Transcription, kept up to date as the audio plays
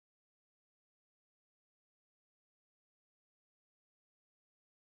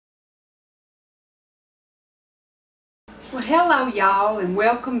Well, hello y'all, and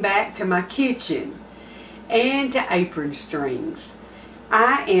welcome back to my kitchen and to Apron Strings.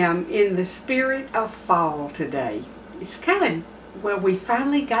 I am in the spirit of fall today. It's well, we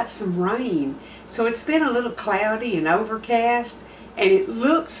finally got some rain, so it's been a little cloudy and overcast, and it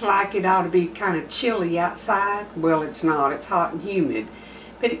looks like it ought to be kind of chilly outside. Well, it's not. It's hot and humid,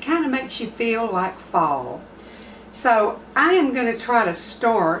 but it kind of makes you feel like fall. So I am going to try to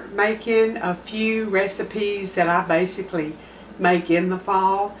start making a few recipes that I basically make in the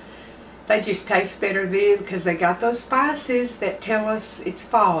fall. They just taste better then because they got those spices that tell us it's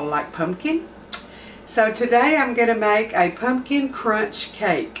fall, like pumpkin. So today I'm going to make a pumpkin crunch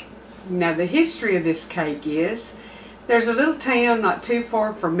cake. Now the history of this cake is there's a little town not too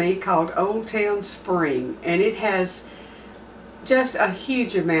far from me called Old Town Spring, and it has just a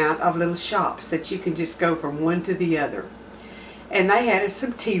huge amount of little shops that you can just go from one to the other. And they had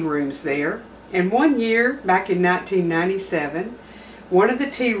some tea rooms there. And one year, back in 1997, one of the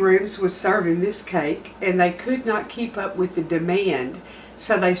tea rooms was serving this cake, and they could not keep up with the demand.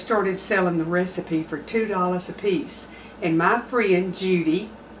 So they started selling the recipe for $2 a piece. And my friend Judy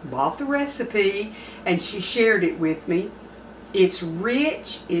bought the recipe, and she shared it with me. It's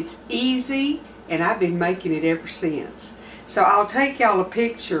rich, it's easy, and I've been making it ever since. So I'll take y'all a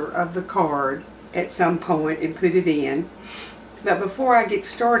picture of the card at some point and put it in. But before I get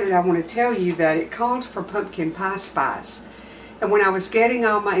started, I want to tell you that it calls for pumpkin pie spice. And when I was getting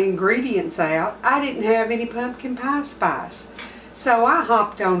all my ingredients out, I didn't have any pumpkin pie spice. So I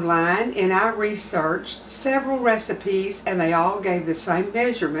hopped online and I researched several recipes, and they all gave the same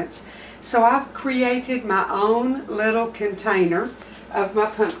measurements. So I've created my own little container of my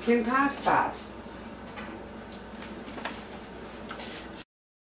pumpkin pie spice.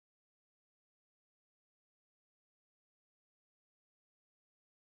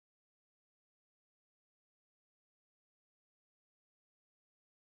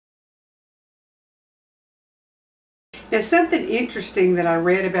 Now, something interesting that I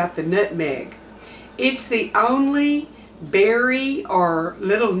read about the nutmeg. It's the only berry or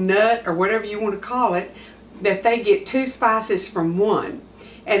little nut or whatever you want to call it that they get two spices from one.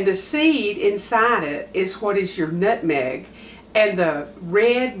 And the seed inside it is what is your nutmeg. And the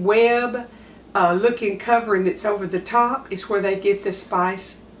red web looking covering that's over the top is where they get the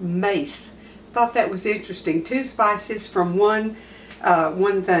spice mace. Thought that was interesting. Two spices from one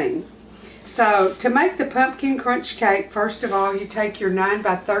thing. So to make the pumpkin crunch cake, first of all, you take your 9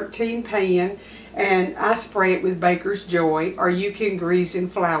 by 13 pan, and I spray it with Baker's Joy, or you can grease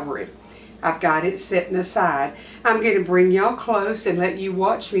and flour it. I've got it sitting aside. I'm going to bring y'all close and let you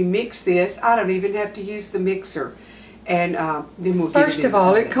watch me mix this. I don't even have to use the mixer. And then we'll get it in. First of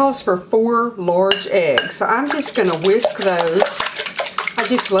all, it calls for 4 large eggs. So I'm just going to whisk those. I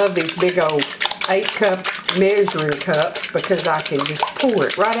just love these big old 8-cup measuring cups because I can just pour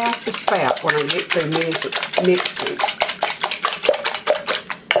it right out the spout when I get through mixing.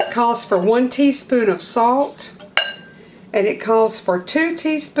 It calls for 1 teaspoon of salt, and it calls for 2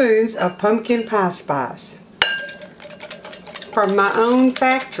 teaspoons of pumpkin pie spice from my own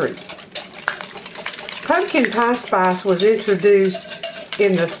factory. Pumpkin pie spice was introduced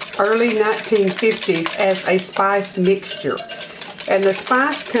in the early 1950s as a spice mixture. And the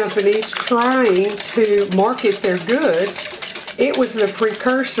spice companies trying to market their goods, it was the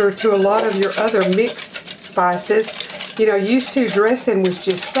precursor to a lot of your other mixed spices. You know, used to dressing was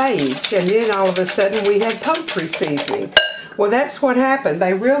just sage, and then all of a sudden we had poultry seasoning. Well, that's what happened.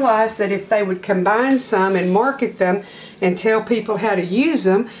 They realized that if they would combine some and market them and tell people how to use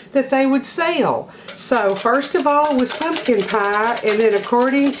them, that they would sell. So first of all was pumpkin pie, and then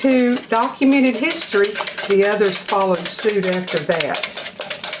according to documented history, the others followed suit after that.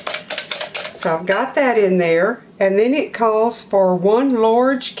 So I've got that in there, and then it calls for 1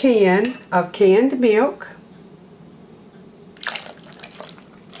 large can of canned milk.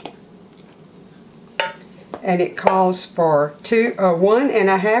 And it calls for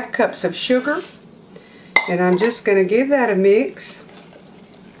 1½ cups of sugar. And I'm just going to give that a mix.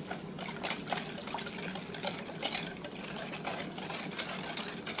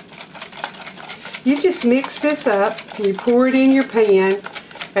 You just mix this up, you pour it in your pan,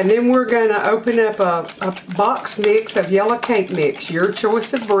 and then we're going to open up a box mix of yellow cake mix, your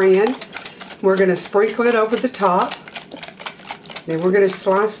choice of brand. We're going to sprinkle it over the top. Then we're going to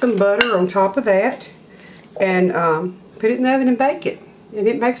slice some butter on top of that and put it in the oven and bake it. And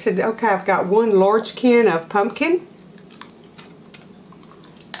it makes it, okay, I've got 1 large can of pumpkin.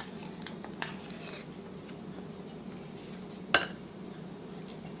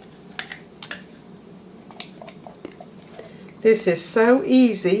 This is so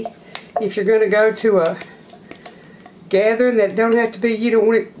easy. If you're going to go to a gathering that don't have to be, you don't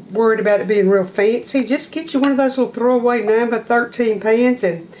want it worried about it being real fancy. Just get you one of those little throwaway 9x13 pans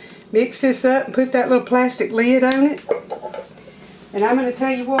and mix this up and put that little plastic lid on it. And I'm going to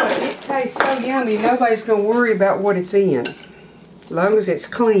tell you what, it tastes so yummy, nobody's going to worry about what it's in, as long as it's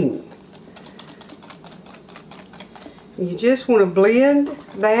clean. And you just want to blend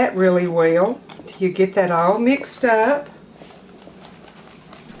that really well till you get that all mixed up.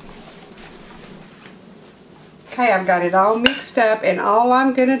 Okay, I've got it all mixed up, and all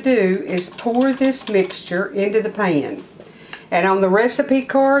I'm going to do is pour this mixture into the pan. And on the recipe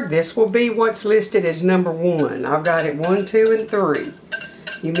card, this will be what's listed as number 1. I've got it 1, 2, and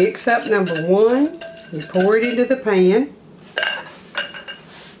 3. You mix up number 1, you pour it into the pan.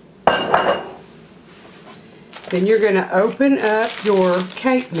 Then you're going to open up your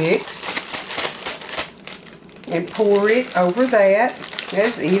cake mix and pour it over that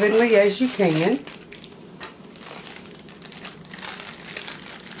as evenly as you can.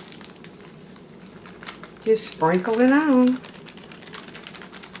 Just sprinkle it on.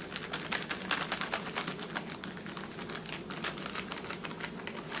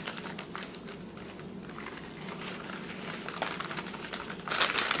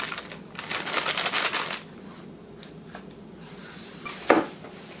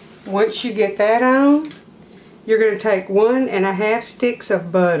 Once you get that on, you're going to take 1½ sticks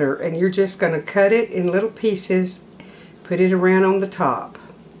of butter, and you're just going to cut it in little pieces, put it around on the top.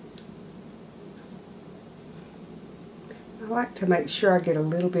 I like to make sure I get a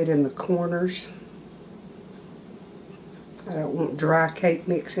little bit in the corners. I don't want dry cake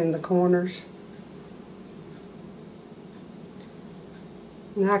mix in the corners.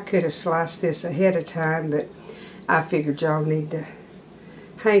 Now I could have sliced this ahead of time, but I figured y'all need to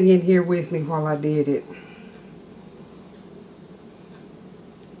hang in here with me while I did it.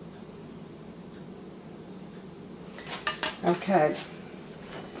 Okay.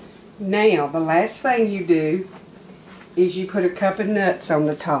 Now, the last thing you do is you put a cup of nuts on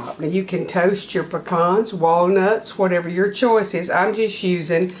the top. Now, you can toast your pecans, walnuts, whatever your choice is. I'm just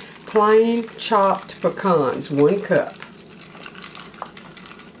using plain chopped pecans, 1 cup.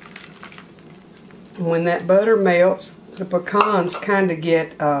 When that butter melts, the pecans kind of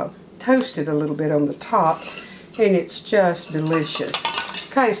get toasted a little bit on the top, and it's just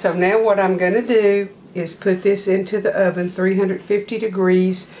delicious. Okay, so now what I'm going to do is put this into the oven, 350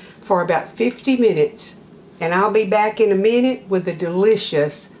 degrees, for about 50 minutes. And I'll be back in a minute with a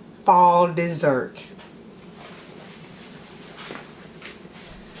delicious fall dessert.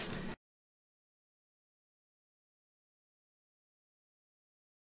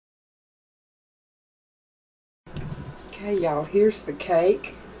 Okay, y'all, here's the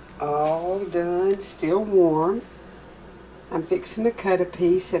cake, all done, still warm. I'm fixing to cut a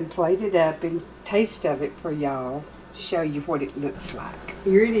piece and plate it up and taste of it for y'all, show you what it looks like.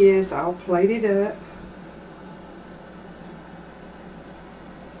 Here it is, all plated up.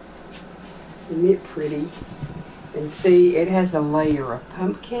 Isn't it pretty? And see, it has a layer of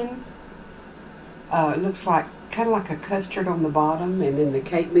pumpkin. It looks like kind of like a custard on the bottom, and then the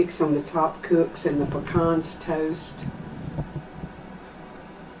cake mix on the top cooks and the pecans toast.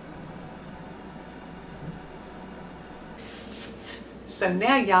 So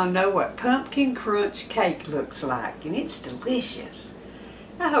now y'all know what pumpkin crunch cake looks like, and it's delicious.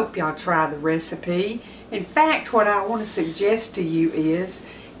 I hope y'all try the recipe. In fact, what I want to suggest to you is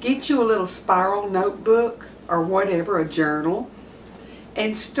get you a little spiral notebook or whatever, a journal,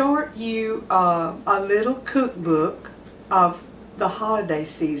 and start you a little cookbook of the holiday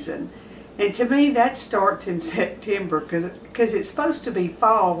season. And to me, that starts in September because it's supposed to be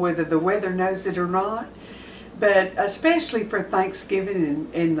fall, whether the weather knows it or not. But especially for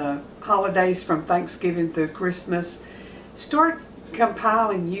Thanksgiving and the holidays from Thanksgiving through Christmas, start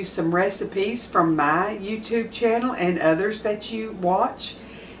compiling you some recipes from my YouTube channel and others that you watch.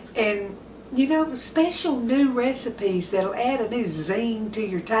 And, you know, special new recipes that'll add a new zing to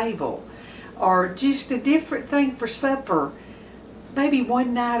your table. Or just a different thing for supper. Maybe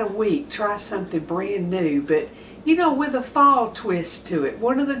one night a week, try something brand new. But, you know, with a fall twist to it.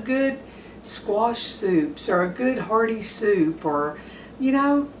 One of the good squash soups or a good hearty soup, or, you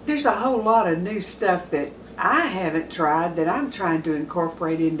know, there's a whole lot of new stuff that I haven't tried that I'm trying to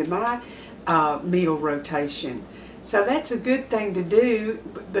incorporate into my meal rotation. So that's a good thing to do,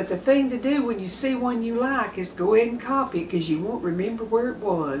 but the thing to do when you see one you like is go ahead and copy it, because you won't remember where it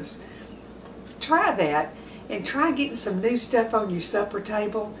was. Try that, and try getting some new stuff on your supper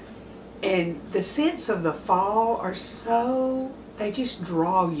table. And the scents of the fall are so, they just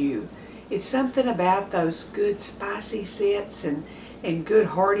draw you. It's something about those good spicy scents and good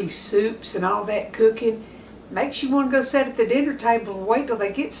hearty soups and all that cooking. Makes you want to go sit at the dinner table and wait till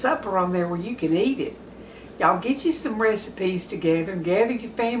they get supper on there where you can eat it. Y'all get you some recipes together and gather your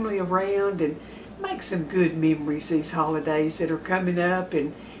family around and make some good memories these holidays that are coming up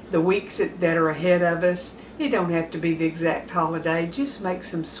and the weeks that are ahead of us. It don't have to be the exact holiday. Just make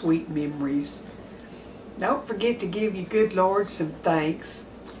some sweet memories. Don't forget to give your good Lord some thanks.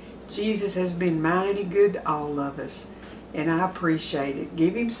 Jesus has been mighty good to all of us, and I appreciate it.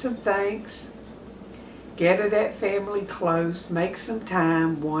 Give Him some thanks. Gather that family close. Make some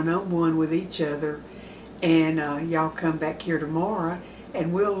time one-on-one with each other. And y'all come back here tomorrow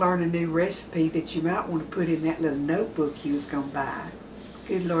and we'll learn a new recipe that you might want to put in that little notebook you was going to buy.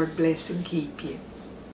 Good Lord bless and keep you.